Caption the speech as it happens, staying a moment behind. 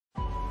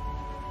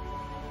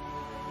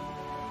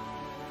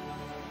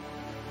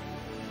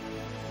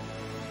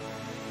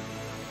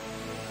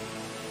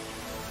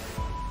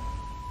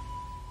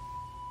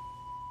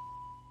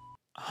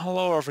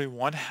Hello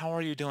everyone, how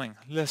are you doing?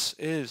 This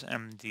is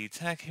MD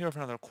Tech here with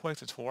another quick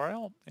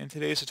tutorial. In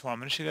today's tutorial, I'm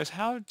going to show you guys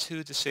how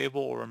to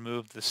disable or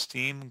remove the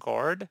Steam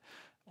Guard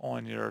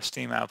on your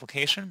Steam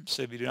application.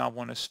 So if you do not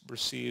want to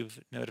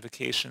receive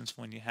notifications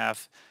when you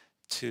have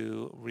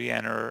to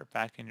re-enter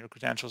back in your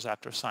credentials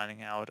after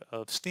signing out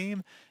of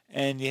Steam,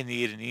 and you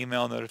need an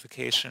email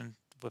notification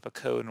with a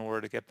code in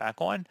order to get back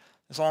on,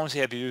 as long as you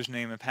have your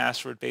username and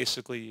password,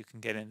 basically you can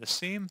get into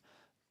Steam.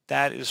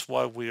 That is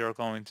what we are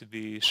going to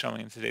be showing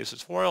in today's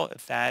tutorial.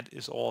 If that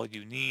is all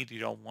you need, you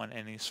don't want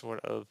any sort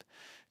of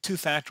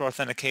two-factor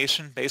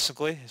authentication,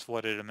 basically, is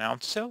what it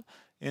amounts to.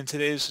 In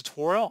today's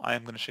tutorial,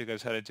 I'm going to show you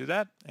guys how to do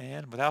that.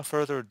 And without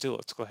further ado,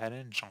 let's go ahead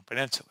and jump right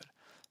into it.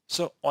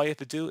 So all you have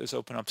to do is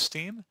open up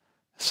Steam,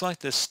 select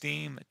the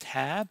Steam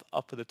tab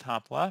up at the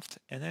top left,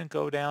 and then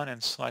go down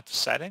and select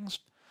Settings.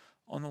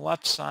 On the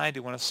left side,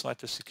 you want to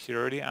select the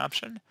Security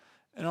option.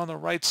 And on the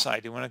right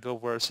side, you want to go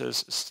where it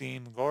says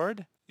Steam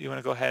Guard. You want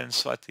to go ahead and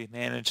select the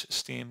Manage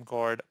Steam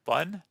Guard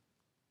button.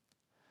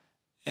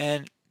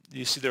 And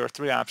you see there are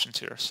three options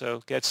here.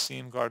 So get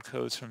Steam Guard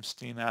codes from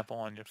Steam app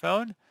on your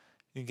phone.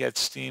 You can get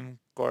Steam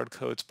Guard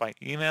codes by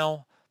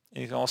email.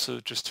 And you can also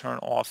just turn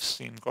off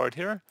Steam Guard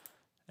here.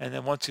 And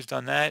then once you've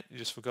done that, you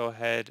just will go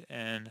ahead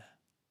and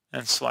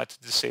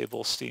select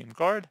Disable Steam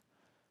Guard.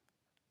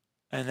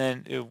 And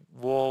then it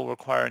will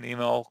require an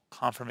email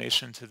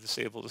confirmation to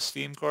disable the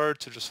Steam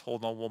Guard. So just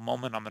hold on one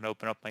moment. I'm going to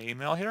open up my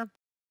email here.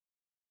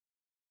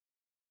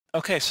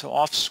 Okay, so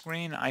off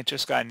screen, I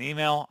just got an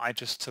email. I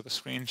just took a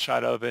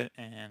screenshot of it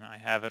and I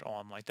have it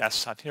on my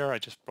desktop here. I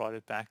just brought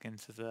it back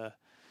into the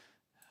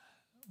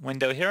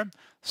window here.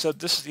 So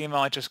this is the email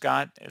I just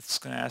got. It's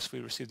going to ask we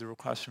received a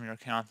request from your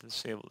account to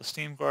disable the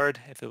Steam Guard.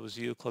 If it was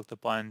you, click the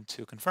button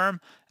to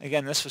confirm.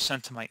 Again, this was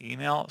sent to my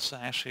email. So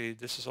actually,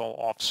 this is all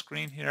off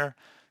screen here.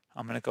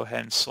 I'm going to go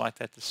ahead and select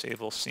that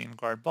Disable Steam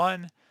Guard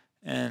button.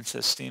 And it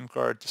says Steam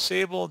Guard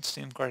disabled.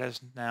 Steam Guard has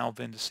now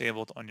been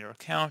disabled on your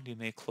account. You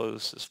may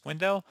close this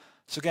window.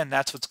 So again,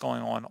 that's what's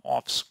going on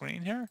off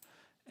screen here.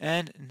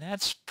 And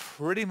that's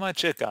pretty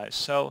much it, guys.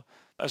 So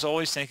as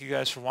always, thank you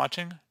guys for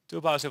watching. Do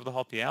hope I was able to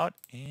help you out.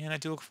 And I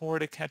do look forward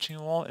to catching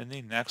you all in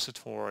the next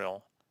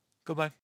tutorial. Goodbye.